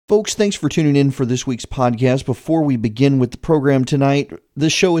Folks, thanks for tuning in for this week's podcast. Before we begin with the program tonight,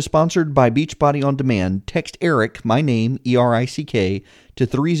 this show is sponsored by Beachbody On Demand. Text ERIC, my name, E-R-I-C-K, to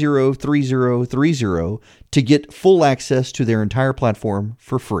 303030 to get full access to their entire platform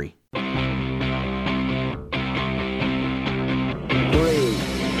for free. 3, 2,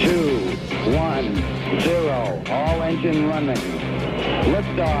 1, 0. All engine running.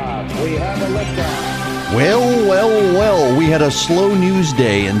 Liftoff. We have a liftoff. Well, we had a slow news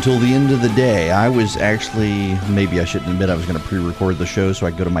day until the end of the day. I was actually, maybe I shouldn't admit I was going to pre-record the show so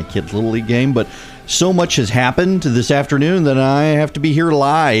I could go to my kid's Little League game, but so much has happened this afternoon that I have to be here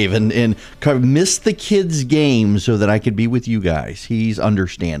live and kind of miss the kid's game so that I could be with you guys. He's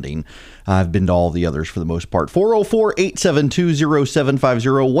understanding. I've been to all the others for the most part.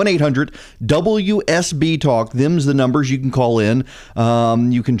 404-872-0750, 1-800-WSB-TALK. Them's the numbers you can call in.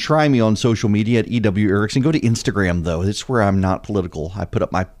 You can try me on social media at EW Erickson. Go to Instagram, though. It's where I'm not political. I put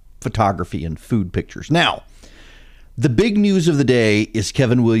up my photography and food pictures. Now, the big news of the day is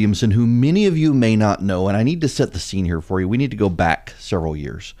Kevin Williamson, who many of you may not know, and I need to set the scene here for you. We need to go back several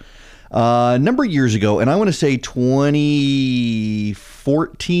years. A number of years ago, and I want to say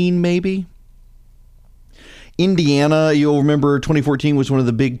 2014 maybe, Indiana, you'll remember 2014 was one of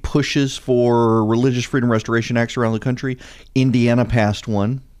the big pushes for religious freedom restoration acts around the country. Indiana passed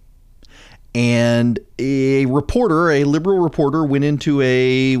one. And a liberal reporter, went into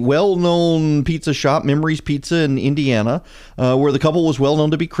a well-known pizza shop, Memories Pizza in Indiana, where the couple was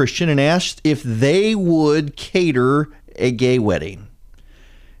well-known to be Christian, and asked if they would cater a gay wedding.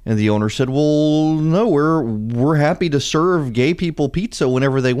 And the owner said, well, no, we're happy to serve gay people pizza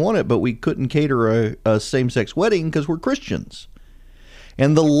whenever they want it, but we couldn't cater a same-sex wedding because we're Christians.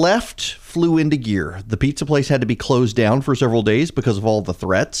 And the left flew into gear. The pizza place had to be closed down for several days because of all the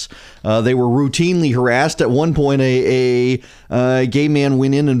threats. They were routinely harassed. At one point, a gay man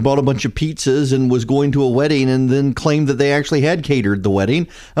went in and bought a bunch of pizzas and was going to a wedding and then claimed that they actually had catered the wedding.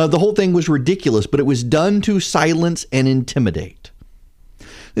 The whole thing was ridiculous, but it was done to silence and intimidate.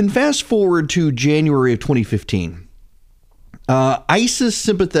 Then fast forward to January of 2015.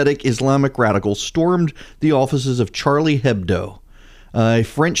 ISIS-sympathetic Islamic radicals stormed the offices of Charlie Hebdo, a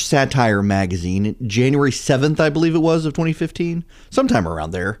French satire magazine, January 7th, I believe it was, of 2015, sometime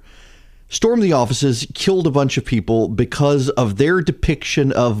around there. Stormed the offices, killed a bunch of people because of their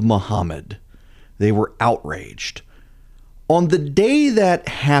depiction of Muhammad. They were outraged. On the day that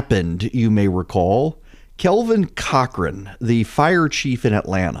happened, you may recall, Kelvin Cochran, the fire chief in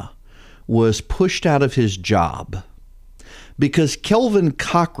Atlanta, was pushed out of his job because Kelvin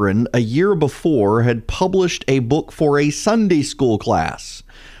Cochran, a year before, had published a book for a Sunday school class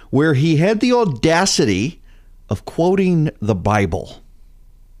where he had the audacity of quoting the Bible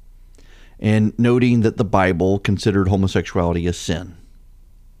and noting that the Bible considered homosexuality a sin.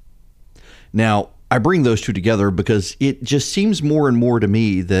 Now, I bring those two together because it just seems more and more to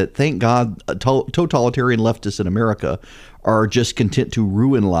me that, thank God, totalitarian leftists in America are just content to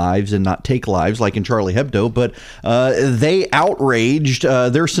ruin lives and not take lives, like in Charlie Hebdo. But they outraged,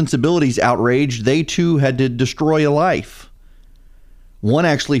 their sensibilities outraged. They too had to destroy a life. One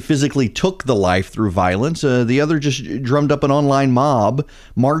actually physically took the life through violence. The other just drummed up an online mob,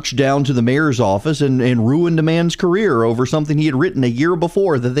 marched down to the mayor's office and ruined a man's career over something he had written a year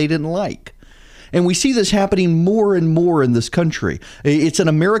before that they didn't like. And we see this happening more and more in this country. It's an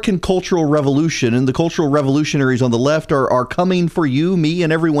American cultural revolution, and the cultural revolutionaries on the left are coming for you, me,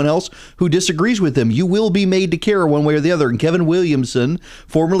 and everyone else who disagrees with them. You will be made to care one way or the other. And Kevin Williamson,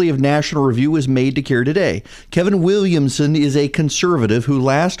 formerly of National Review, is made to care today. Kevin Williamson is a conservative who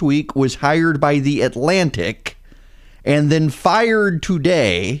last week was hired by The Atlantic and then fired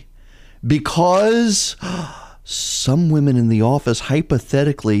today because some women in the office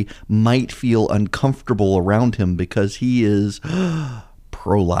hypothetically might feel uncomfortable around him because he is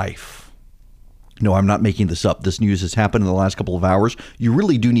pro-life. No, I'm not making this up. This news has happened in the last couple of hours. You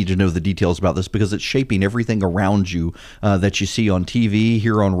really do need to know the details about this because it's shaping everything around you that you see on TV,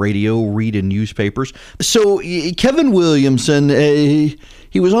 hear on radio, read in newspapers. So Kevin Williamson,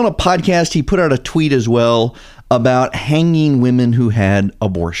 he was on a podcast. He put out a tweet as well about hanging women who had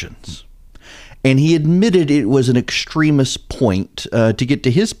abortions. And he admitted it was an extremist point to get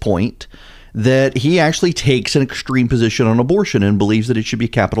to his point that he actually takes an extreme position on abortion and believes that it should be a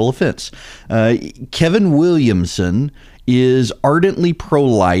capital offense. Kevin Williamson is ardently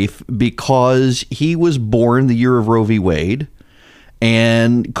pro-life because he was born the year of Roe v. Wade.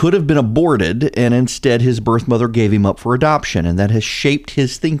 and could have been aborted, and instead his birth mother gave him up for adoption, and that has shaped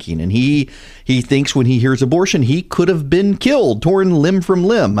his thinking. And he thinks when he hears abortion, he could have been killed, torn limb from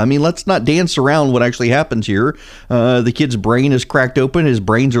limb. I mean, let's not dance around what actually happens here. The kid's brain is cracked open, his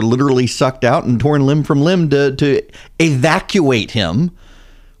brains are literally sucked out and torn limb from limb to evacuate him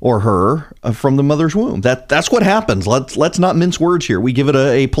or her from the mother's womb. That's what happens. Let's not mince words here. We give it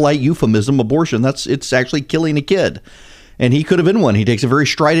a polite euphemism, abortion. It's actually killing a kid. And he could have been one. He takes a very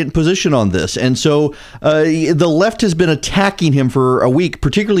strident position on this. And so the left has been attacking him for a week,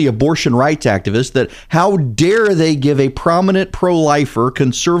 particularly abortion rights activists, that how dare they give a prominent pro-lifer,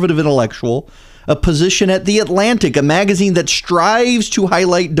 conservative intellectual, a position at The Atlantic, a magazine that strives to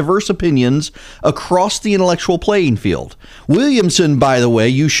highlight diverse opinions across the intellectual playing field. Williamson, by the way,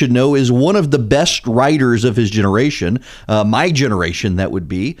 you should know, is one of the best writers of his generation, my generation, that would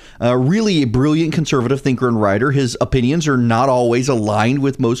be. Really a brilliant conservative thinker and writer. His opinions are not always aligned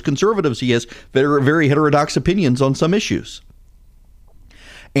with most conservatives. He has very, very heterodox opinions on some issues.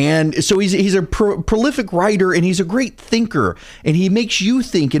 And so he's a prolific writer, and he's a great thinker, and he makes you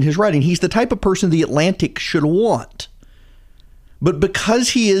think in his writing. He's the type of person The Atlantic should want. But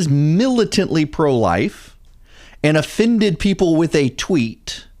because he is militantly pro-life and offended people with a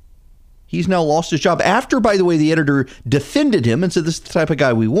tweet, he's now lost his job. After, by the way, the editor defended him and said, this is the type of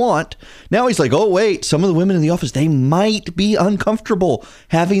guy we want. Now he's like, oh, wait, some of the women in the office, they might be uncomfortable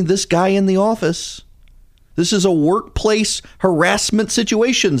having this guy in the office. This is a workplace harassment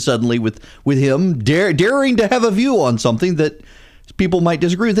situation suddenly with him daring to have a view on something that people might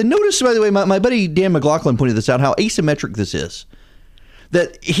disagree with. And notice, by the way, my buddy Dan McLaughlin pointed this out, how asymmetric this is.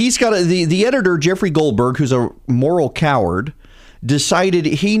 That he's got the editor, Jeffrey Goldberg, who's a moral coward, decided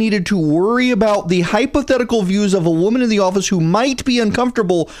he needed to worry about the hypothetical views of a woman in the office who might be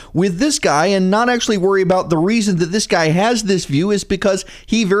uncomfortable with this guy, and not actually worry about the reason that this guy has this view is because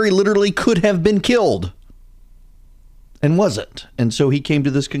he very literally could have been killed. And wasn't. And so he came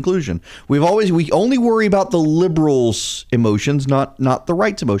to this conclusion. We only worry about the liberals' emotions, not the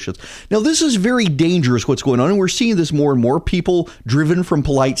right's emotions. Now, this is very dangerous, what's going on. And we're seeing this more and more. People driven from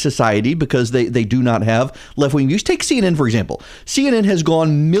polite society because they do not have left-wing views. Take CNN, for example. CNN has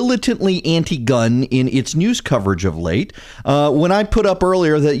gone militantly anti-gun in its news coverage of late. When I put up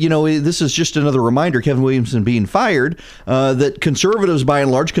earlier that, this is just another reminder, Kevin Williamson being fired, that conservatives, by and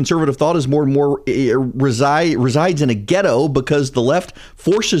large, conservative thought is more and more resides in a ghetto because the left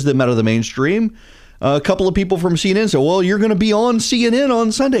forces them out of the mainstream. A couple of people from CNN say, well, you're going to be on CNN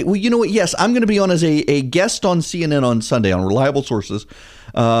on Sunday. Well, you know what? Yes, I'm going to be on as a guest on CNN on Sunday on Reliable Sources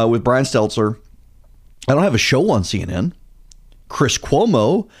with Brian Stelter. I don't have a show on CNN. Chris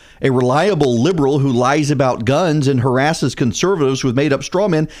Cuomo, a reliable liberal who lies about guns and harasses conservatives with made-up straw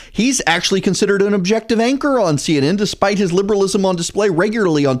men, he's actually considered an objective anchor on CNN. Despite his liberalism on display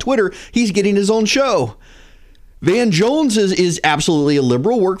regularly on Twitter, he's getting his own show. Van Jones is absolutely a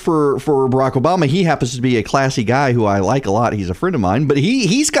liberal, worked for Barack Obama. He happens to be a classy guy who I like a lot. He's a friend of mine, but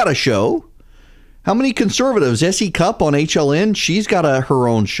he's got a show. How many conservatives? S.E. Cupp on HLN, she's got her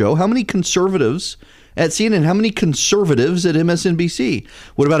own show. How many conservatives at CNN? How many conservatives at MSNBC?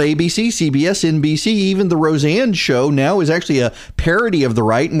 What about ABC, CBS, NBC? Even the Roseanne show now is actually a parody of the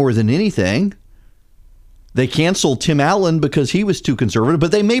right more than anything. They canceled Tim Allen because he was too conservative,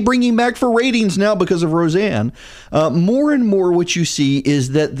 but they may bring him back for ratings now because of Roseanne. More and more what you see is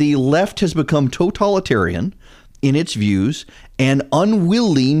that the left has become totalitarian in its views and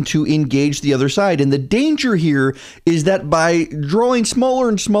unwilling to engage the other side. And the danger here is that by drawing smaller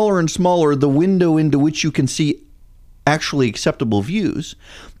and smaller and smaller the window into which you can see actually acceptable views,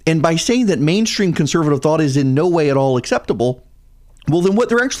 and by saying that mainstream conservative thought is in no way at all acceptable, well, then what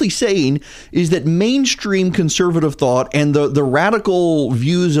they're actually saying is that mainstream conservative thought and the radical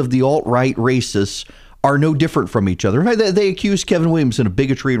views of the alt-right racists are no different from each other. They accuse Kevin Williamson of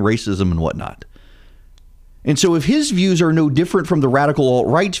bigotry and racism and whatnot. And so if his views are no different from the radical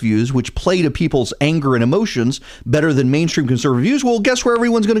alt-right's views, which play to people's anger and emotions better than mainstream conservative views, well, guess where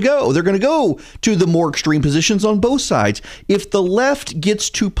everyone's going to go? They're going to go to the more extreme positions on both sides. If the left gets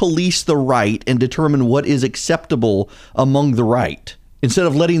to police the right and determine what is acceptable among the right, instead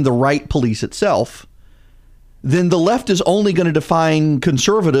of letting the right police itself, then the left is only going to define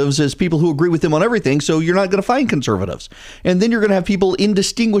conservatives as people who agree with them on everything, so you're not going to find conservatives. And then you're going to have people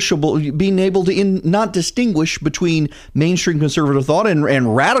indistinguishable, being able to not distinguish between mainstream conservative thought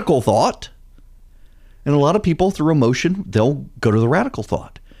and radical thought. And a lot of people, through emotion, they'll go to the radical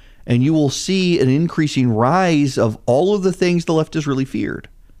thought. And you will see an increasing rise of all of the things the left has really feared,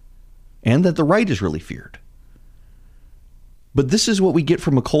 and that the right has really feared. But this is what we get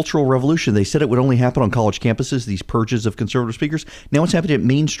from a cultural revolution. They said it would only happen on college campuses, these purges of conservative speakers. Now it's happening at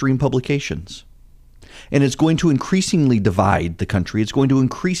mainstream publications. And it's going to increasingly divide the country. It's going to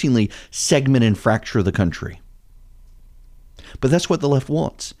increasingly segment and fracture the country. But that's what the left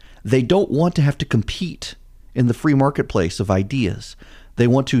wants. They don't want to have to compete in the free marketplace of ideas. They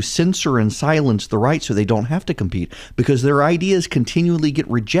want to censor and silence the right so they don't have to compete, because their ideas continually get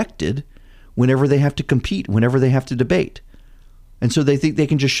rejected whenever they have to compete, whenever they have to debate. And so they think they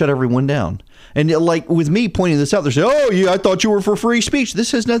can just shut everyone down. And like with me pointing this out, they're saying, oh, yeah, I thought you were for free speech.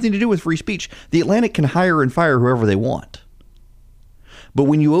 This has nothing to do with free speech. The Atlantic can hire and fire whoever they want. But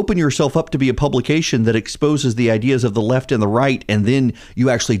when you open yourself up to be a publication that exposes the ideas of the left and the right, and then you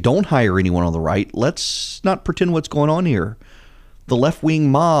actually don't hire anyone on the right, let's not pretend what's going on here. The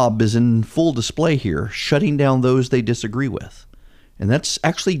left-wing mob is in full display here, shutting down those they disagree with. And that's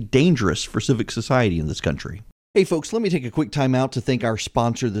actually dangerous for civic society in this country. Hey folks, let me take a quick time out to thank our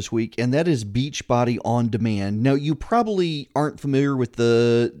sponsor this week, and that is Beachbody On Demand. Now, you probably aren't familiar with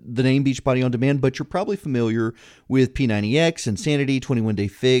the name Beachbody On Demand, but you're probably familiar with P90X, Insanity, 21-Day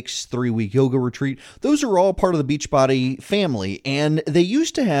Fix, 3-Week Yoga Retreat. Those are all part of the Beachbody family, and they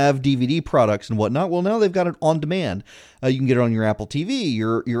used to have DVD products and whatnot. Well, now they've got it on demand. You can get it on your Apple TV,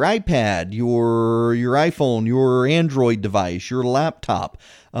 your iPad, your iPhone, your Android device, your laptop.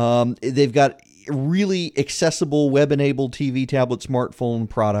 They've got really accessible web-enabled TV, tablet, smartphone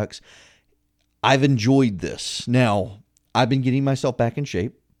products. I've enjoyed this. Now, I've been getting myself back in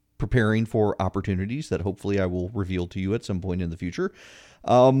shape, preparing for opportunities that hopefully I will reveal to you at some point in the future.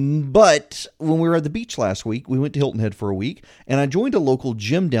 But when we were at the beach last week, we went to Hilton Head for a week, and I joined a local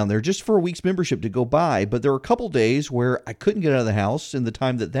gym down there just for a week's membership to go by. But there were a couple days where I couldn't get out of the house in the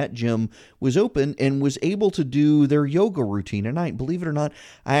time that gym was open, and was able to do their yoga routine at night. Believe it or not,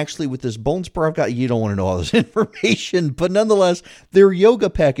 I actually, with this bone spur I've got, you don't want to know all this information, but nonetheless, their yoga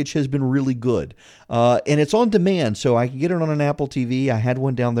package has been really good. And it's on demand, so I can get it on an Apple TV. I had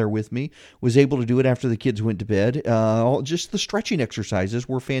one down there with me, was able to do it after the kids went to bed. Just the stretching exercises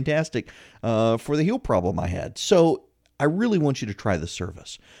were fantastic for the heel problem I had. So I really want you to try the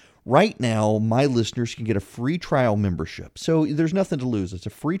service. Right now, my listeners can get a free trial membership. So there's nothing to lose. It's a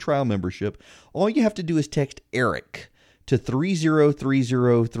free trial membership. All you have to do is text ERIC to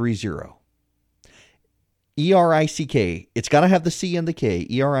 303030. ERICK. It's got to have the C and the K.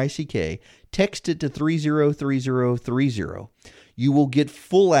 ERICK. Text it to 303030. You will get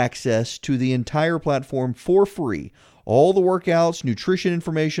full access to the entire platform for free. All the workouts, nutrition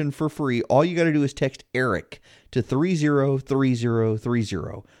information for free. All you got to do is text ERIC to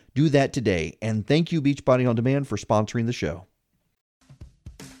 303030. Do that today. And thank you, Beachbody On Demand, for sponsoring the show.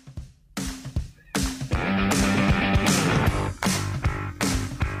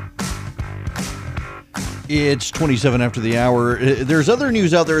 It's 27 after the hour. There's other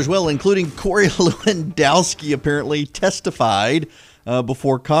news out there as well, including Corey Lewandowski apparently testified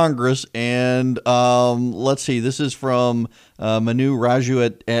before Congress. And let's see, this is from Manu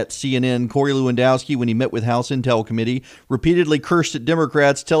Raju at CNN. Corey Lewandowski, when he met with House Intel Committee, repeatedly cursed at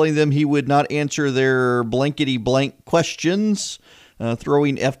Democrats, telling them he would not answer their blankety blank questions,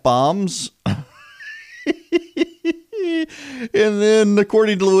 throwing F-bombs. And then,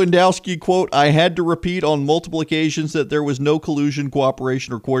 according to Lewandowski, quote, I had to repeat on multiple occasions that there was no collusion,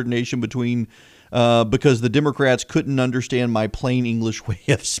 cooperation, or coordination between because the Democrats couldn't understand my plain English way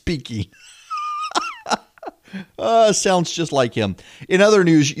of speaking. Sounds just like him. In other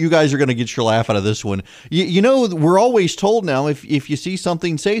news, you guys are going to get your laugh out of this one. You know, we're always told now, if you see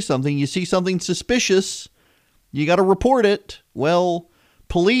something, say something. You see something suspicious, you got to report it. Well,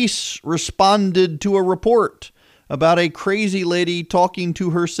 police responded to a report about a crazy lady talking to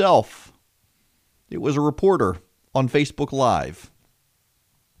herself. It was a reporter on Facebook Live.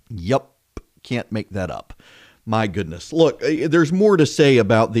 Yup, can't make that up. My goodness. Look, there's more to say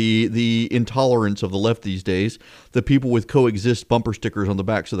about the intolerance of the left these days. The people with coexist bumper stickers on the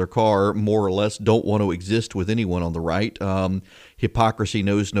backs of their car more or less don't want to exist with anyone on the right. Hypocrisy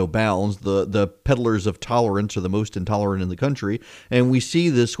knows no bounds. The peddlers of tolerance are the most intolerant in the country. And we see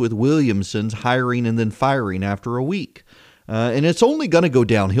this with Williamson's hiring and then firing after a week. And it's only going to go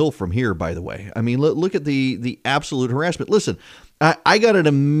downhill from here, by the way. I mean, look at the absolute harassment. Listen, I got an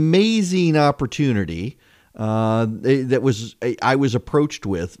amazing opportunity I was approached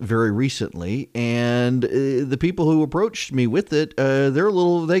with very recently, and the people who approached me with it,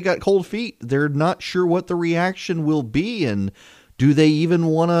 they got cold feet. They're not sure what the reaction will be, and do they even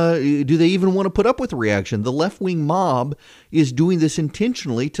want to put up with the reaction? The left-wing mob is doing this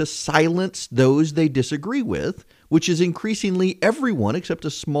intentionally to silence those they disagree with which is increasingly everyone except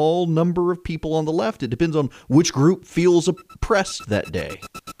a small number of people on the left. It depends on which group feels oppressed that day.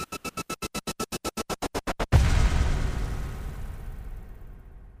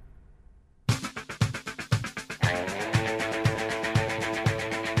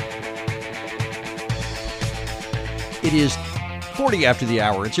 It is 40 after the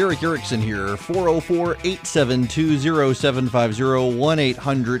hour. It's Eric Erickson here. 404-872-0750,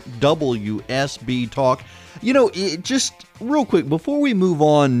 1-800-WSB-TALK. Just real quick, before we move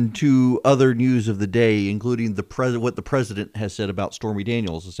on to other news of the day, including what the president has said about Stormy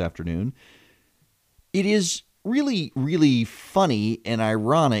Daniels this afternoon, it is really, really funny and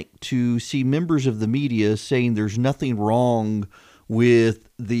ironic to see members of the media saying there's nothing wrong with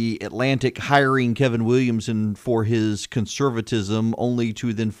the Atlantic hiring Kevin Williamson for his conservatism, only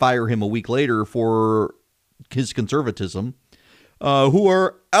to then fire him a week later for his conservatism, who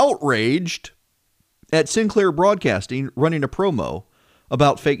are outraged at Sinclair Broadcasting running a promo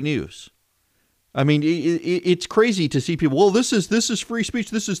about fake news. I mean, it's crazy to see people, well, this is free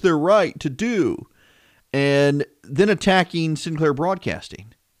speech, this is their right to do, and then attacking Sinclair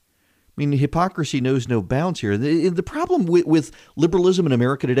Broadcasting. I mean, hypocrisy knows no bounds here. The problem with liberalism in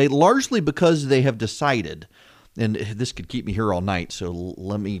America today, largely because they have decided, and this could keep me here all night, so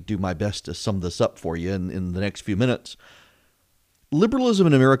let me do my best to sum this up for you in the next few minutes. Liberalism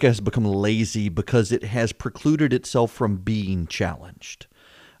in America has become lazy because it has precluded itself from being challenged.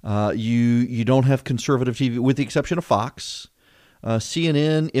 You don't have conservative TV, with the exception of Fox.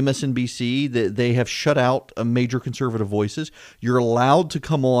 CNN, MSNBC, they have shut out major conservative voices. You're allowed to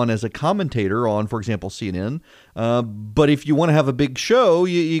come on as a commentator on, for example, CNN. But if you want to have a big show,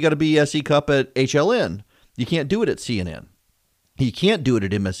 you got to be SE Cup at HLN. You can't do it at CNN. You can't do it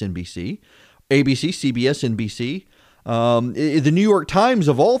at MSNBC, ABC, CBS, NBC. The New York Times,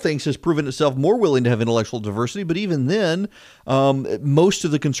 of all things, has proven itself more willing to have intellectual diversity, but even then, most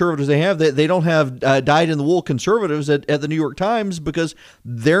of the conservatives they don't have dyed-in-the-wool conservatives at the New York Times because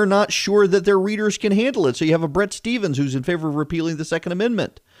they're not sure that their readers can handle it. So you have a Bret Stephens who's in favor of repealing the Second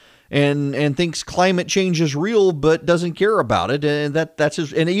Amendment and thinks climate change is real but doesn't care about it, and that's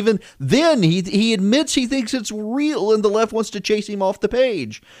his. And even then, he admits he thinks it's real, and the left wants to chase him off the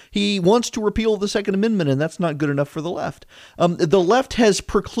page. He wants to repeal the Second Amendment, and that's not good enough for the left. The left has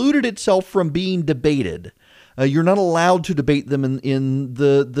precluded itself from being debated. You're not allowed to debate them in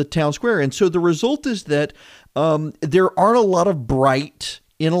the town square, and so the result is that there aren't a lot of bright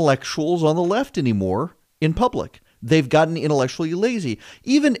intellectuals on the left anymore in public. They've gotten intellectually lazy.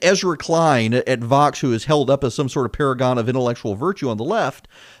 Even Ezra Klein at Vox, who is held up as some sort of paragon of intellectual virtue on the left,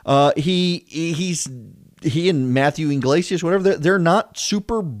 he and Matthew Iglesias, whatever, they're not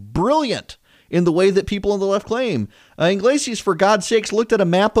super brilliant in the way that people on the left claim. Iglesias, for God's sakes, looked at a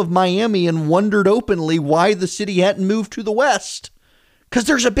map of Miami and wondered openly why the city hadn't moved to the west. Because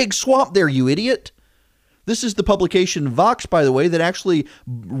there's a big swamp there, you idiot. This is the publication Vox, by the way, that actually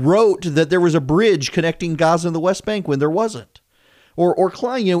wrote that there was a bridge connecting Gaza and the West Bank when there wasn't. Or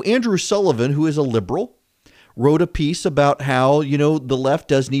Klein, Andrew Sullivan, who is a liberal, wrote a piece about how, the left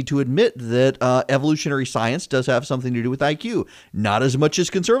does need to admit that evolutionary science does have something to do with IQ. Not as much as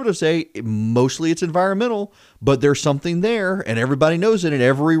conservatives say. Mostly it's environmental, but there's something there, and everybody knows it, and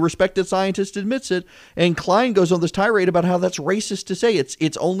every respected scientist admits it. And Klein goes on this tirade about how that's racist to say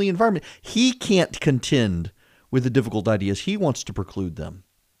it's only environment. He can't contend with the difficult ideas. He wants to preclude them.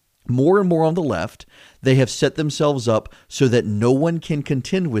 More and more on the left, they have set themselves up so that no one can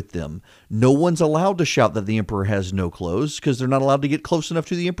contend with them. No one's allowed to shout that the emperor has no clothes because they're not allowed to get close enough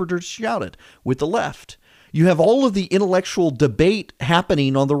to the emperor to shout it. With the left, you have all of the intellectual debate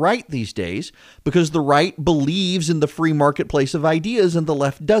happening on the right these days because the right believes in the free marketplace of ideas and the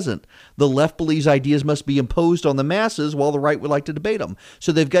left doesn't. The left believes ideas must be imposed on the masses while the right would like to debate them.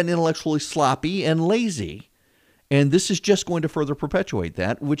 So they've gotten intellectually sloppy and lazy. And this is just going to further perpetuate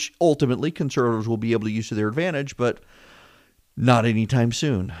that, which ultimately conservatives will be able to use to their advantage, but not anytime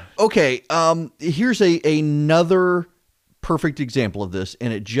soon. Okay, here's another perfect example of this,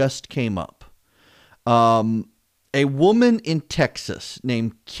 and it just came up. A woman in Texas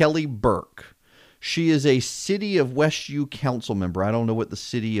named Kelly Burke. She is a City of Westview council member. I don't know what the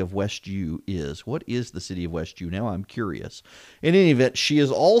City of Westview is. What is the City of Westview? Now I'm curious. In any event, she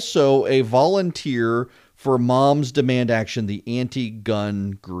is also a volunteer for Moms Demand Action, the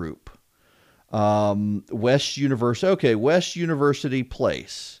anti-gun group. West University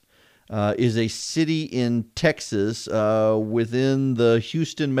Place is a city in Texas within the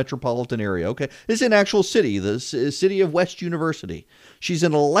Houston metropolitan area. Okay, it's an actual city, the city of West University. She's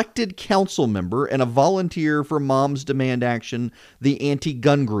an elected council member and a volunteer for Moms Demand Action, the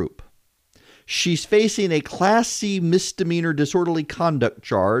anti-gun group. She's facing a Class C misdemeanor disorderly conduct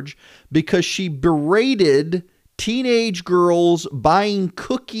charge because she berated teenage girls buying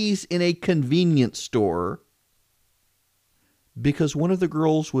cookies in a convenience store because one of the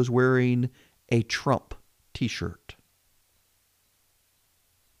girls was wearing a Trump t-shirt.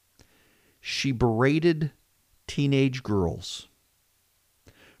 She berated teenage girls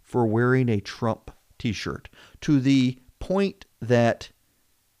for wearing a Trump t-shirt to the point that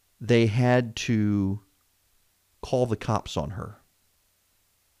they had to call the cops on her.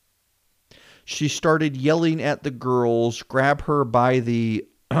 She started yelling at the girls, grab her by the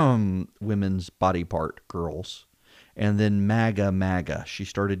women's body part, girls, and then MAGA, MAGA. She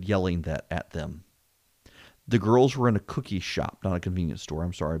started yelling that at them. The girls were in a cookie shop, not a convenience store,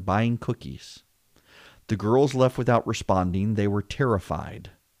 I'm sorry, buying cookies. The girls left without responding. They were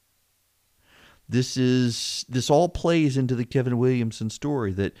terrified. This all plays into the Kevin Williamson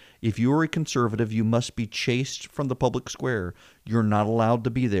story that if you're a conservative, you must be chased from the public square. You're not allowed to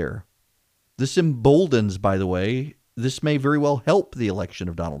be there. This emboldens, by the way, this may very well help the election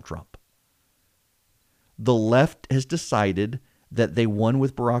of Donald Trump. The left has decided that they won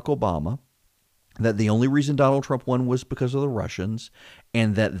with Barack Obama, that the only reason Donald Trump won was because of the Russians,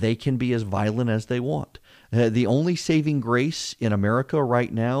 and that they can be as violent as they want. The only saving grace in America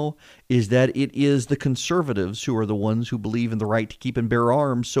right now is that it is the conservatives who are the ones who believe in the right to keep and bear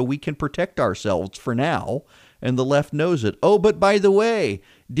arms so we can protect ourselves for now, and the left knows it. Oh, but by the way,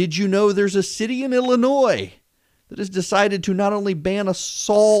 did you know there's a city in Illinois that has decided to not only ban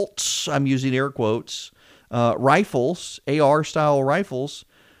assault, I'm using air quotes, rifles, AR-style rifles,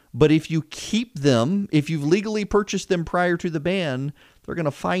 but if you keep them, if you've legally purchased them prior to the ban, they're going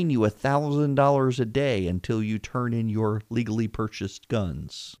to fine you $1,000 a day until you turn in your legally purchased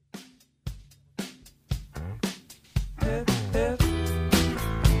guns.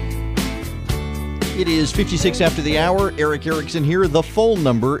 It is 56 after the hour. Eric Erickson here. The phone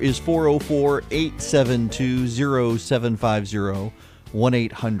number is 404-872-0750.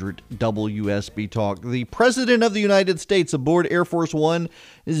 1-800-WSB-TALK. The President of the United States aboard Air Force One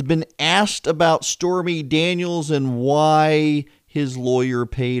has been asked about Stormy Daniels and why his lawyer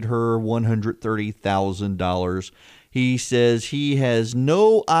paid her $130,000. He says he has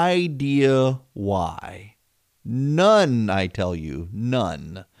no idea why. None, I tell you.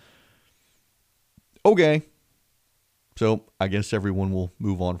 None. Okay. So I guess everyone will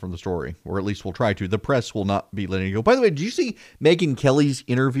move on from the story, or at least we'll try to. The press will not be letting it go. By the way, did you see Megyn Kelly's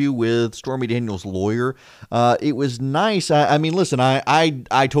interview with Stormy Daniels' lawyer? It was nice. I mean, listen,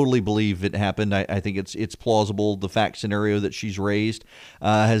 I totally believe it happened. I think it's plausible. The fact scenario that she's raised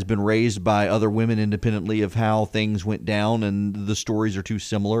has been raised by other women independently of how things went down, and the stories are too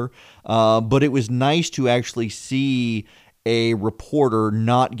similar. But it was nice to actually see a reporter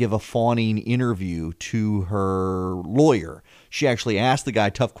not give a fawning interview to her lawyer. She actually asked the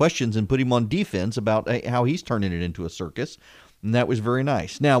guy tough questions and put him on defense about how he's turning it into a circus. And that was very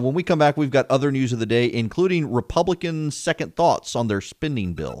nice. Now, when we come back, we've got other news of the day, including Republicans' second thoughts on their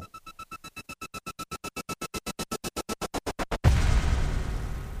spending bill.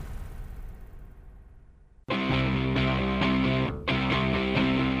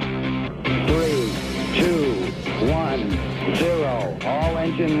 All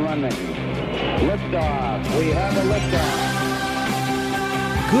engine running. Liftoff. We have a liftoff.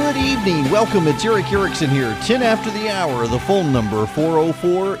 Good evening. Welcome. It's Eric Erickson here. 10 after the hour. The phone number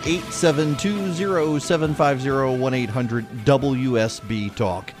 404-872-0750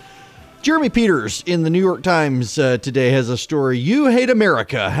 1-800-WSB-TALK. Jeremy Peters in the New York Times today has a story. You Hate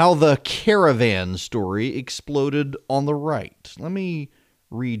America, how the caravan story exploded on the right. Let me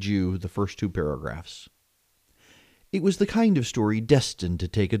read you the first two paragraphs. It was the kind of story destined to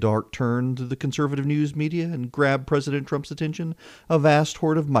take a dark turn to the conservative news media and grab President Trump's attention. A vast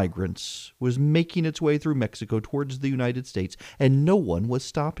horde of migrants was making its way through Mexico towards the United States, and no one was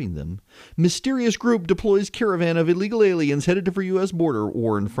stopping them. Mysterious group deploys caravan of illegal aliens headed for U.S. border,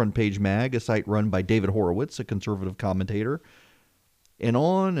 warned Front Page Mag, a site run by David Horowitz, a conservative commentator. And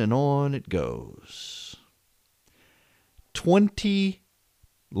on it goes. 20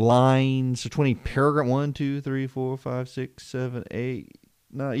 lines, 20 paragraph, 1, 2, 3, 4, 5, 6, 7, 8,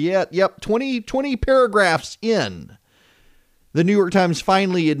 9, 20 paragraphs in. The New York Times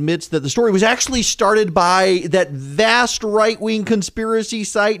finally admits that the story was actually started by that vast right-wing conspiracy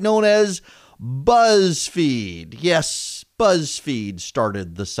site known as BuzzFeed. Yes, BuzzFeed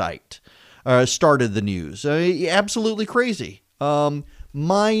started the site, started the news. Absolutely crazy.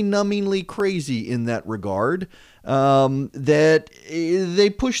 Mind-numbingly crazy in that regard. That they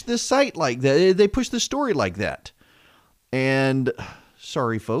push this site like that. They push the story like that. And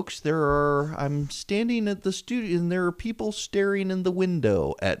Sorry, folks. I'm standing at the studio and there are people staring in the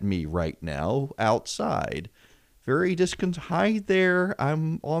window at me right now outside. Very Hi there.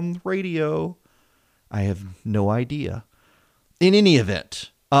 I'm on the radio. I have no idea. In any event,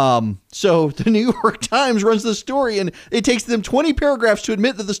 so the New York Times runs the story, and it takes them 20 paragraphs to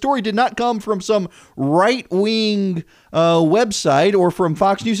admit that the story did not come from some right-wing website or from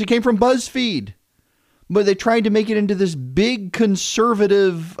Fox News. It came from BuzzFeed. But they tried to make it into this big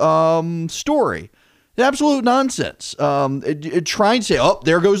conservative story. Absolute nonsense. Trying to say, oh,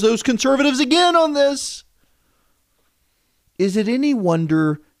 there goes those conservatives again on this. Is it any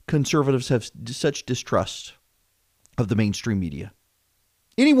wonder conservatives have such distrust of the mainstream media?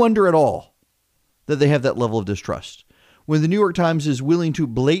 Any wonder at all that they have that level of distrust when the New York Times is willing to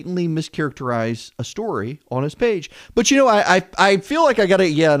blatantly mischaracterize a story on its page? But, I feel like I got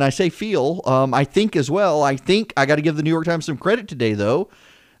to, and I say feel, I think as well. I think I got to give the New York Times some credit today, though.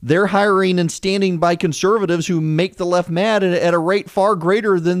 They're hiring and standing by conservatives who make the left mad at a rate far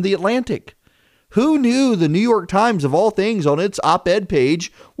greater than the Atlantic. Who knew the New York Times, of all things, on its op-ed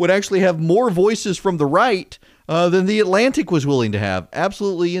page would actually have more voices from the right than the Atlantic was willing to have?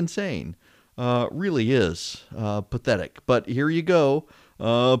 Absolutely insane. Really is pathetic. But here you go,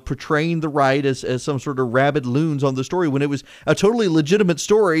 portraying the right as some sort of rabid loons on the story when it was a totally legitimate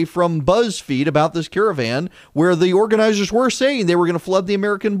story from BuzzFeed about this caravan where the organizers were saying they were going to flood the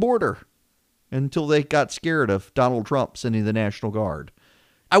American border until they got scared of Donald Trump sending the National Guard.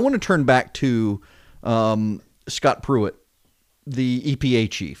 I want to turn back to Scott Pruitt, the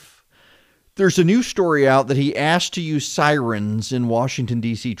EPA chief. There's a new story out that he asked to use sirens in Washington,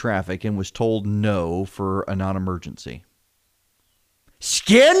 D.C. traffic and was told no for a non-emergency.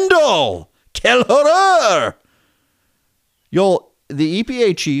 Scandal! Quel horror! The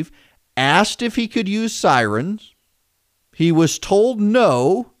EPA chief asked if he could use sirens. He was told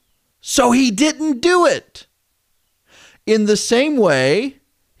no, so he didn't do it. In the same way,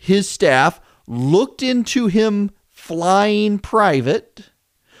 his staff looked into him flying private,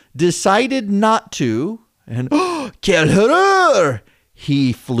 decided not to, and quel horror!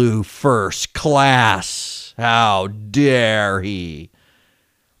 He flew first class. How dare he?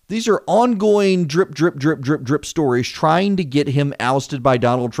 These are ongoing drip, drip, drip, drip, drip stories trying to get him ousted by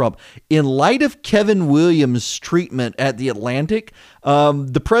Donald Trump. In light of Kevin Williams' treatment at the Atlantic,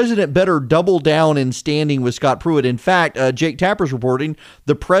 the president better double down in standing with Scott Pruitt. In fact, Jake Tapper's reporting,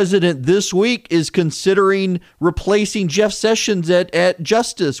 the president this week is considering replacing Jeff Sessions at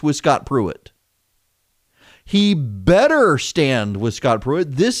Justice with Scott Pruitt. He better stand with Scott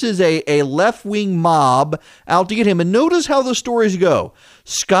Pruitt. This is a left-wing mob out to get him. And notice how the stories go.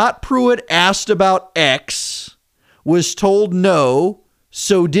 Scott Pruitt asked about X, was told no,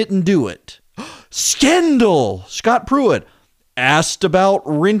 so didn't do it. Scandal! Scott Pruitt asked about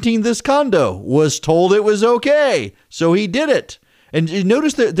renting this condo, was told it was okay, so he did it. And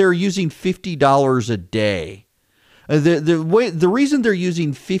notice that they're using $50 a day. The reason they're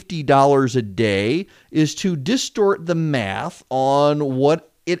using $50 a day is to distort the math on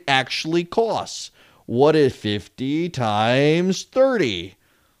what it actually costs. What is 50 times 30?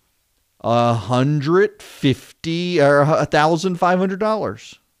 $150 or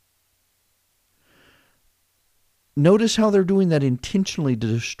 $1,500. Notice how they're doing that intentionally to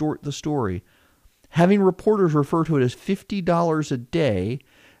distort the story. Having reporters refer to it as $50 a day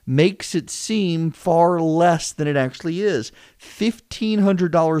makes it seem far less than it actually is.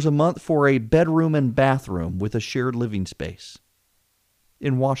 $1,500 a month for a bedroom and bathroom with a shared living space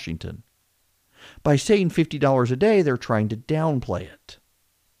in Washington. By saying $50 a day, they're trying to downplay it.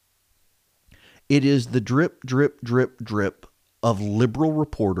 It is the drip, drip, drip, drip of liberal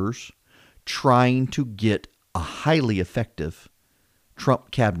reporters trying to get a highly effective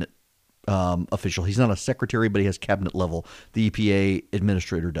Trump cabinet official. He's not a secretary, but he has cabinet level. The EPA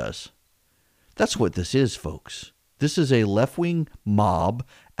administrator does. That's what this is, folks. This is a left-wing mob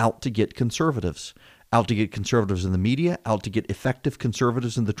out to get conservatives. Out to get conservatives in the media, out to get effective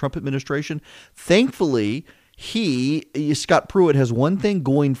conservatives in the Trump administration. Thankfully, Scott Pruitt, has one thing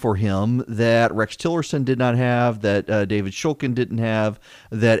going for him that Rex Tillerson did not have, that David Shulkin didn't have,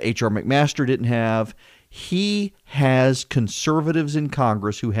 that H.R. McMaster didn't have. He has conservatives in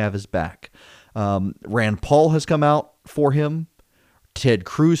Congress who have his back. Rand Paul has come out for him. Ted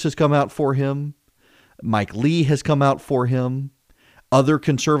Cruz has come out for him. Mike Lee has come out for him. Other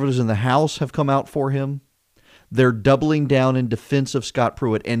conservatives in the House have come out for him. They're doubling down in defense of Scott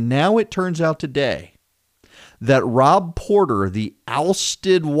Pruitt. And now it turns out today that Rob Porter, the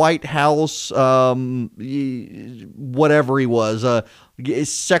ousted White House, whatever he was,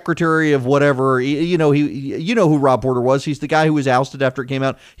 secretary of whatever, you know who Rob Porter was. He's the guy who was ousted after it came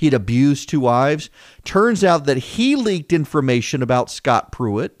out he'd abused 2 wives. Turns out that he leaked information about Scott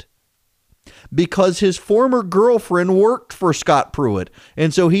Pruitt because his former girlfriend worked for Scott Pruitt.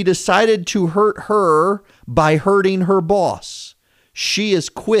 And so he decided to hurt her by hurting her boss. She has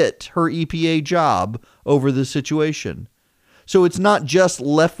quit her EPA job over the situation. So it's not just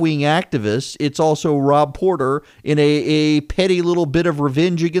left-wing activists. It's also Rob Porter in a petty little bit of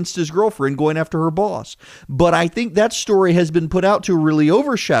revenge against his girlfriend going after her boss. But I think that story has been put out to really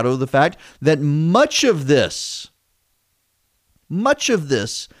overshadow the fact that much of this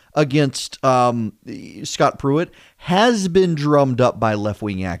against Scott Pruitt has been drummed up by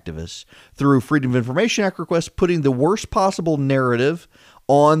left-wing activists through Freedom of Information Act requests, putting the worst possible narrative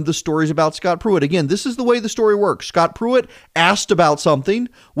on the stories about Scott Pruitt. Again, this is the way the story works. Scott Pruitt asked about something,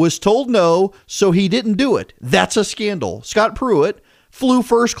 was told no, so he didn't do it. That's a scandal. Scott Pruitt flew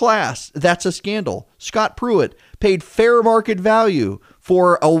first class. That's a scandal. Scott Pruitt paid fair market value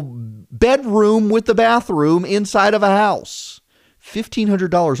for a bedroom with a bathroom inside of a house.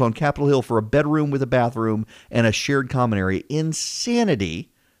 $1,500 on Capitol Hill for a bedroom with a bathroom and a shared common area.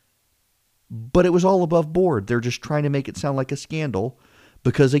 Insanity. But it was all above board. They're just trying to make it sound like a scandal.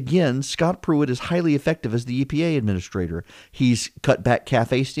 Because, again, Scott Pruitt is highly effective as the EPA administrator. He's cut back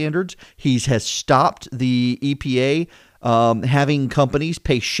CAFE standards. He has stopped the EPA having companies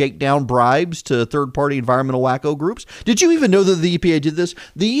pay shakedown bribes to third-party environmental wacko groups. Did you even know that the EPA did this?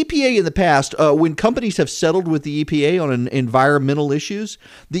 The EPA in the past, when companies have settled with the EPA on environmental issues,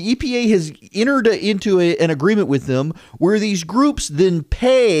 the EPA has entered into an agreement with them where these groups then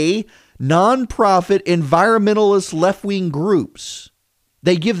pay nonprofit environmentalist left-wing groups.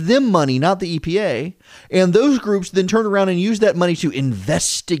 They give them money, not the EPA, and those groups then turn around and use that money to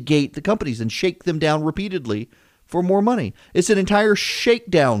investigate the companies and shake them down repeatedly for more money. It's an entire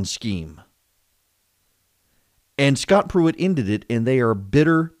shakedown scheme. And Scott Pruitt ended it, and they are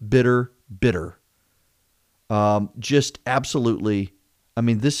bitter, bitter, bitter. Just absolutely, I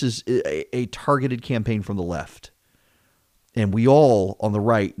mean, this is a targeted campaign from the left. And we all on the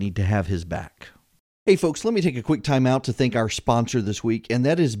right need to have his back. Hey folks, let me take a quick time out to thank our sponsor this week, and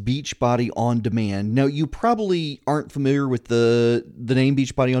that is Beachbody On Demand. Now, you probably aren't familiar with the name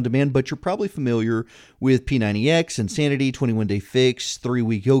Beachbody On Demand, but you're probably familiar with P90X, Insanity, 21-Day Fix,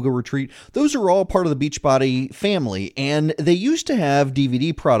 3-Week Yoga Retreat. Those are all part of the Beachbody family, and they used to have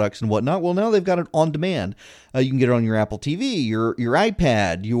DVD products and whatnot. Well, now they've got it on demand. You can get it on your Apple TV, your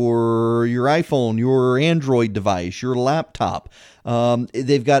iPad, your iPhone, your Android device, your laptop.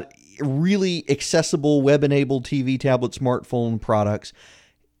 They've got really accessible web-enabled TV, tablet, smartphone products.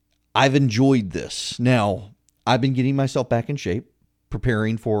 I've enjoyed this. Now, I've been getting myself back in shape,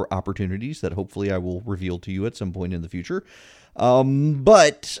 preparing for opportunities that hopefully I will reveal to you at some point in the future.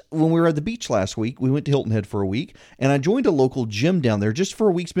 But when we were at the beach last week, we went to Hilton Head for a week, and I joined a local gym down there just for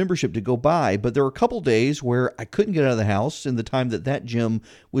a week's membership to go by. But there were a couple days where I couldn't get out of the house in the time that gym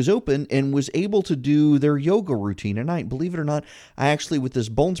was open, and was able to do their yoga routine. And I, believe it or not, I actually, with this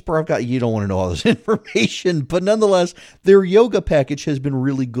bone spur I've got, you don't want to know all this information, but nonetheless, their yoga package has been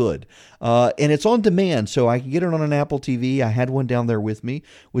really good. And it's on demand, so I can get it on an Apple TV. I had one down there with me,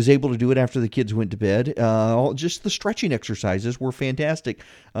 was able to do it after the kids went to bed. Just the stretching exercises were fantastic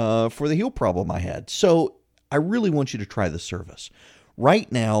for the heel problem I had. So I really want you to try the service.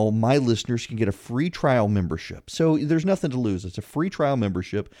 Right now, my listeners can get a free trial membership. So there's nothing to lose. It's a free trial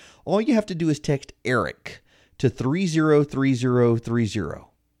membership. All you have to do is text ERIC to 303030.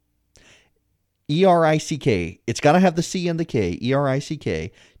 ERICK. It's got to have the C and the K.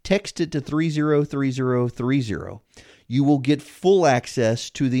 ERICK. Text it to 303030. You will get full access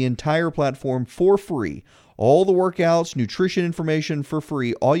to the entire platform for free. All the workouts, nutrition information for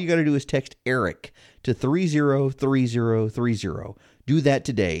free. All you got to do is text ERIC to 303030. Do that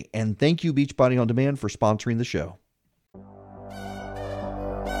today. And thank you, Beachbody On Demand, for sponsoring the show.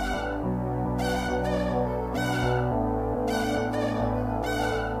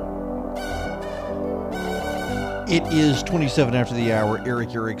 It is 27 after the hour.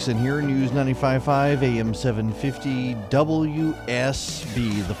 Eric Erickson here. News 95.5 AM 750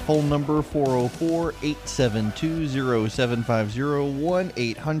 WSB. The phone number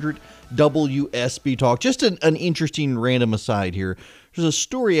 404-872-0750 1-800-WSB Talk. Just an interesting random aside here. There's a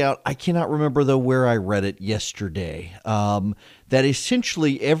story out, I cannot remember though where I read it yesterday, that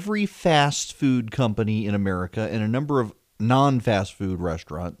essentially every fast food company in America and a number of non-fast food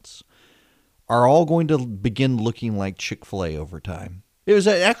restaurants are all going to begin looking like Chick-fil-A over time. It was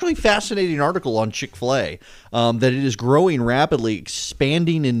an actually fascinating article on Chick-fil-A that it is growing rapidly,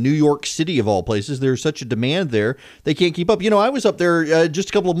 expanding in New York City, of all places. There's such a demand there, they can't keep up. I was up there just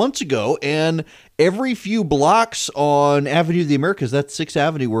a couple of months ago, and every few blocks on Avenue of the Americas, that's 6th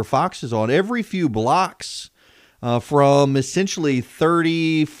Avenue where Fox is on, every few blocks from essentially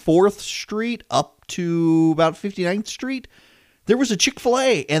 34th Street up to about 59th Street, there was a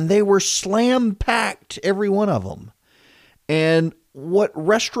Chick-fil-A, and they were slam-packed, every one of them. And what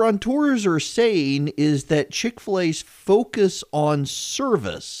restaurateurs are saying is that Chick-fil-A's focus on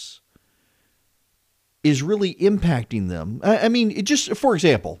service is really impacting them. I mean, just for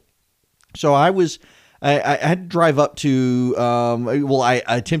example, so I had to drive up to, I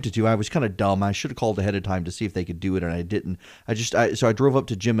attempted to. I was kind of dumb. I should have called ahead of time to see if they could do it, and I didn't. So I drove up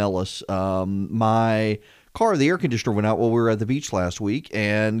to Jim Ellis. My car, the air conditioner went out while we were at the beach last week,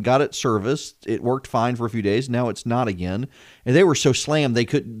 and got it serviced. It worked fine for a few days. Now it's not again. And they were so slammed they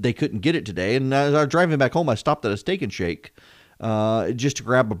couldn't get it today. And as I was driving back home, I stopped at a Steak and Shake just to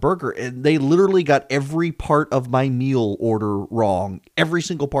grab a burger, and they literally got every part of my meal order wrong. Every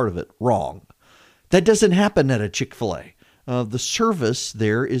single part of it wrong. That doesn't happen at a Chick-fil-A. The service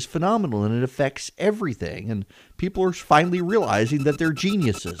there is phenomenal, and it affects everything. And people are finally realizing that they're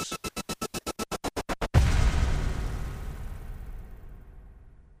geniuses.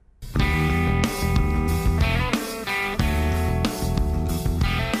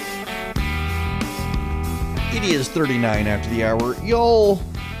 It is 39 after the hour. Y'all,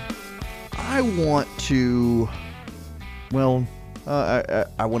 I want to,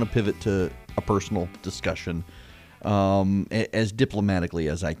 I want to pivot to a personal discussion as diplomatically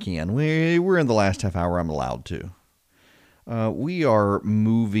as I can. We're in the last half hour. I'm allowed to. We are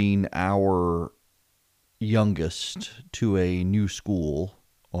moving our youngest to a new school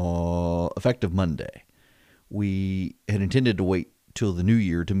effective Monday. We had intended to wait till the new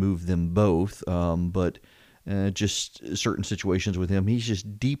year to move them both, but just certain situations with him, he's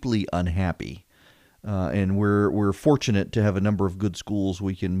just deeply unhappy. And we're fortunate to have a number of good schools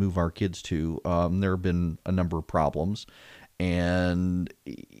we can move our kids to. There have been a number of problems, and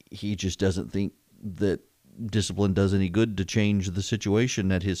he just doesn't think that discipline does any good to change the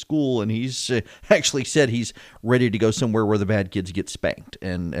situation at his school. And he's actually said he's ready to go somewhere where the bad kids get spanked.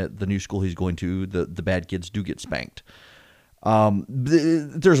 And at the new school he's going to, the bad kids do get spanked.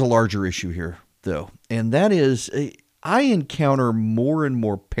 There's a larger issue here, though, and that is I encounter more and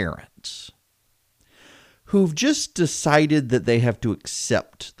more parents who've just decided that they have to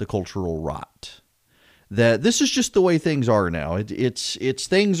accept the cultural rot, that this is just the way things are now. It's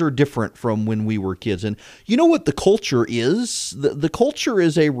things are different from when we were kids. And you know what the culture is? The culture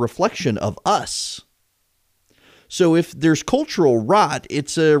is a reflection of us. So if there's cultural rot,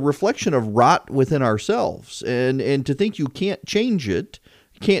 it's a reflection of rot within ourselves. And to think you can't change it,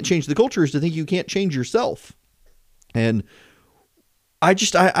 can't change the culture, is to think you can't change yourself. And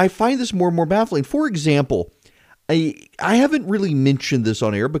I find this more and more baffling. For example, I haven't really mentioned this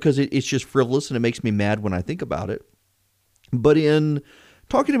on air because it's just frivolous and it makes me mad when I think about it. But in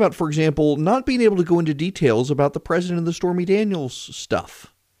talking about, for example, not being able to go into details about the president and the Stormy Daniels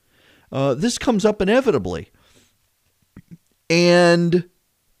stuff, this comes up inevitably. And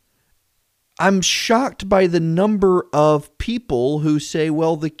I'm shocked by the number of people who say,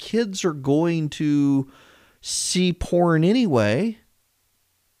 well, the kids are going to see porn anyway.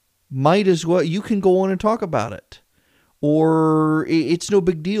 Might as well, you can go on and talk about it. Or it's no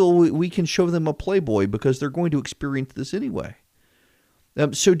big deal. We can show them a Playboy because they're going to experience this anyway.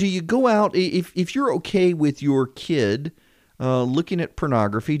 So do you go out, if you're okay with your kid looking at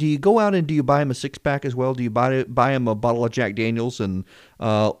pornography, do you go out and do you buy him a six-pack as well? Do you buy him a bottle of Jack Daniels and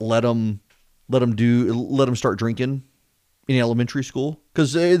let him start drinking in elementary school?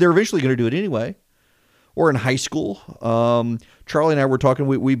 Because they're eventually going to do it anyway. Or in high school. Charlie and I were talking,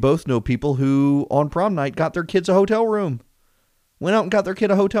 we both know people who on prom night got their kids a hotel room. Went out and got their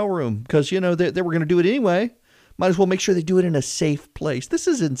kid a hotel room because, they were going to do it anyway. Might as well make sure they do it in a safe place. This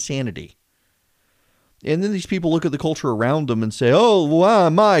is insanity. And then these people look at the culture around them and say, oh, wow,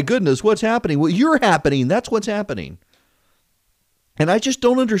 my goodness, what's happening? Well, you're happening. That's what's happening. And I just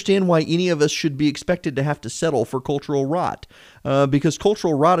don't understand why any of us should be expected to have to settle for cultural rot, because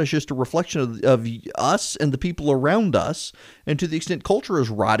cultural rot is just a reflection of us and the people around us. And to the extent culture is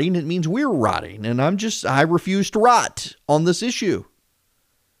rotting, it means we're rotting. And I refuse to rot on this issue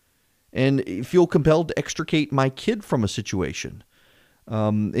and feel compelled to extricate my kid from a situation.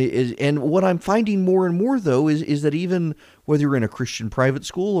 And what I'm finding more and more, though, is that even whether you're in a Christian private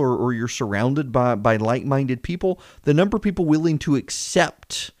school or you're surrounded by like-minded people, the number of people willing to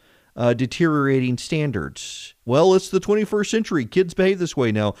accept deteriorating standards. Well, it's the 21st century. Kids behave this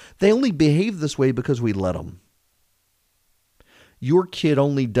way now. They only behave this way because we let them. Your kid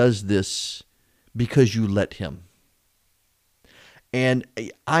only does this because you let him. And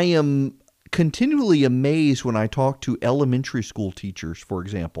I am continually amazed when I talk to elementary school teachers, for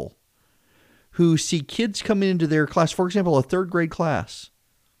example, who see kids come into their class, for example, a third grade class,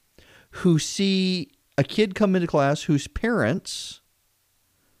 who see a kid come into class whose parents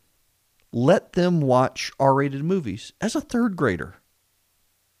let them watch R-rated movies as a third grader.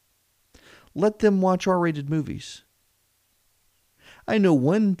 Let them watch R-rated movies. I know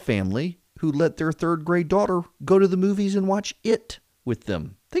one family who let their third grade daughter go to the movies and watch It with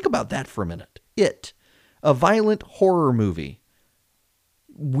them. Think about that for a minute. It, a violent horror movie.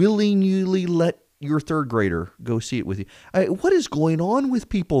 Willingly let your third grader go see it with you. What is going on with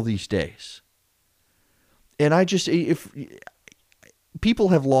people these days? And if people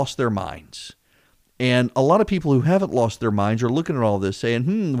have lost their minds, and a lot of people who haven't lost their minds are looking at all this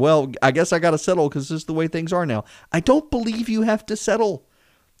saying, well, I guess I got to settle because this is the way things are now. I don't believe you have to settle.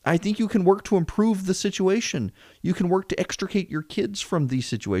 I think you can work to improve the situation. You can work to extricate your kids from these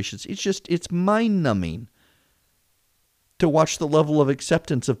situations. It's mind-numbing to watch the level of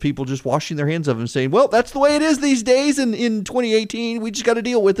acceptance of people just washing their hands of them, saying, well, that's the way it is these days, and in 2018, we just got to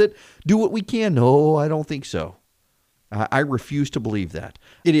deal with it. Do what we can. No, I don't think so. I refuse to believe that.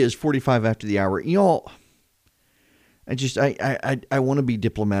 It is 45 after the hour. Y'all, I want to be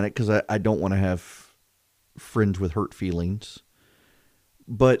diplomatic because I don't want to have friends with hurt feelings.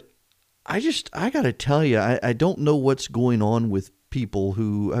 But I got to tell you, I don't know what's going on with people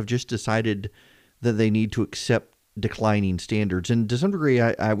who have just decided that they need to accept declining standards. And to some degree,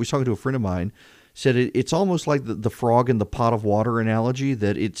 I was talking to a friend of mine, said it's almost like the frog in the pot of water analogy,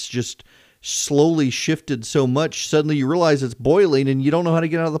 that it's just slowly shifted so much, suddenly you realize it's boiling and you don't know how to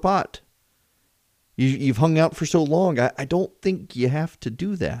get out of the pot. You've hung out for so long. I don't think you have to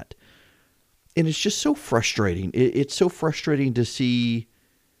do that. And it's just so frustrating. It's so frustrating to see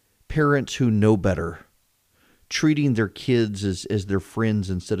parents who know better treating their kids as their friends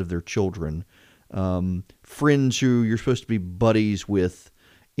instead of their children. Friends who you're supposed to be buddies with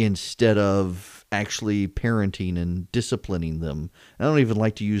instead of actually parenting and disciplining them. I don't even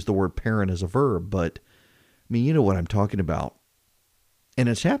like to use the word parent as a verb, but I mean, you know what I'm talking about. And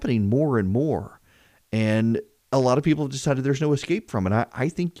it's happening more and more. And a lot of people have decided there's no escape from it. I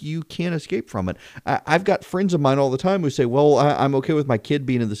think you can't escape from it. I've got friends of mine all the time who say, well, I'm okay with my kid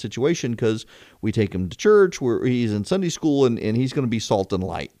being in the situation because we take him to church, where he's in Sunday school, and he's going to be salt and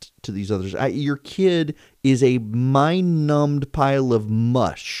light to these others. Your kid is a mind-numbed pile of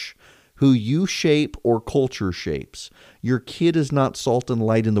mush who you shape or culture shapes. Your kid is not salt and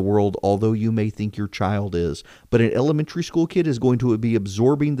light in the world, although you may think your child is. But an elementary school kid is going to be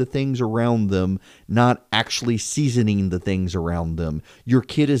absorbing the things around them, not actually seasoning the things around them. Your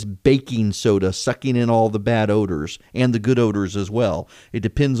kid is baking soda, sucking in all the bad odors and the good odors as well. It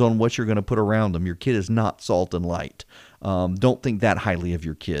depends on what you're going to put around them. Your kid is not salt and light. Don't think that highly of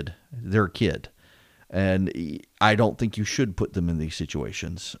your kid. They're a kid. And I don't think you should put them in these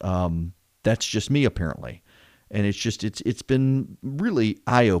situations. That's just me, apparently. And it's been really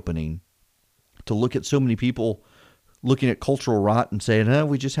eye-opening to look at so many people looking at cultural rot and saying, no,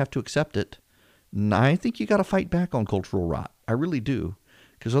 we just have to accept it. And I think you got to fight back on cultural rot. I really do.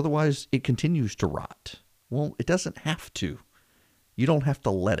 Because otherwise it continues to rot. Well, it doesn't have to. You don't have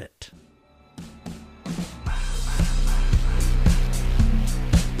to let it.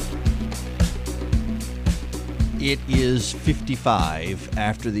 It is 55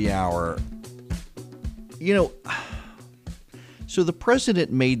 after the hour. You know, so the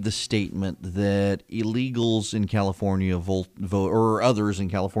president made the statement that illegals in California vote, or others in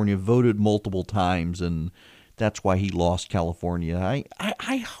California voted multiple times, and that's why he lost California.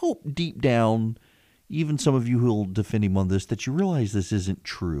 I hope deep down, even some of you who will defend him on this, that you realize this isn't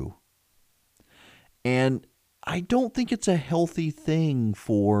true. And I don't think it's a healthy thing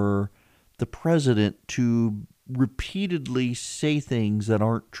for the president to repeatedly say things that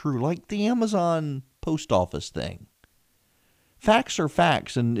aren't true, like the Amazon post office thing. Facts are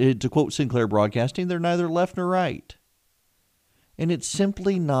facts, and to quote Sinclair Broadcasting, they're neither left nor right. And it's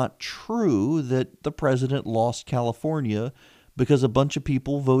simply not true that the president lost California because a bunch of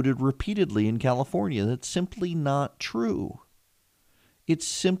people voted repeatedly in California. That's simply not true. It's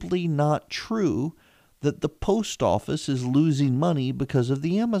simply not true that the post office is losing money because of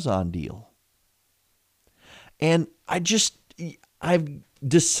the Amazon deal. And I've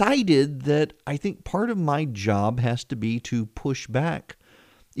decided that I think part of my job has to be to push back,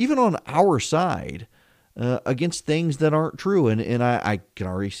 even on our side, against things that aren't true. And I can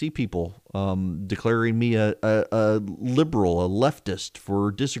already see people declaring me a liberal, a leftist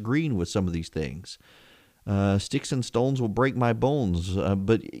for disagreeing with some of these things. Sticks and stones will break my bones,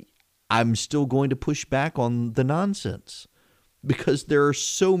 but I'm still going to push back on the nonsense because there are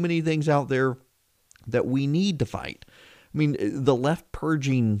so many things out there that we need to fight. I mean, the left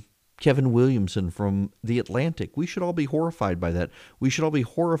purging Kevin Williamson from The Atlantic. We should all be horrified by that. We should all be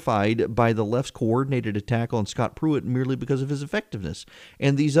horrified by the left's coordinated attack on Scott Pruitt merely because of his effectiveness.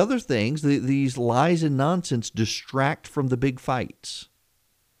 And these other things, these lies and nonsense distract from the big fights.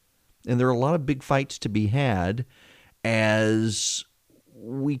 And there are a lot of big fights to be had as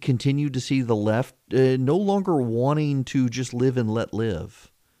we continue to see the left no longer wanting to just live and let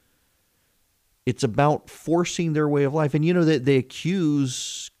live. It's about forcing their way of life. And you know that they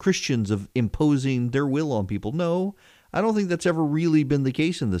accuse Christians of imposing their will on people. No, I don't think that's ever really been the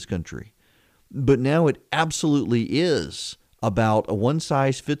case in this country. But now it absolutely is about a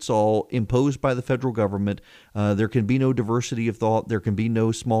one-size-fits-all imposed by the federal government. There can be no diversity of thought. There can be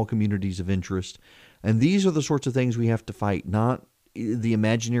no small communities of interest. And these are the sorts of things we have to fight, not the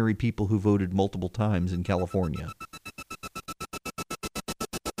imaginary people who voted multiple times in California.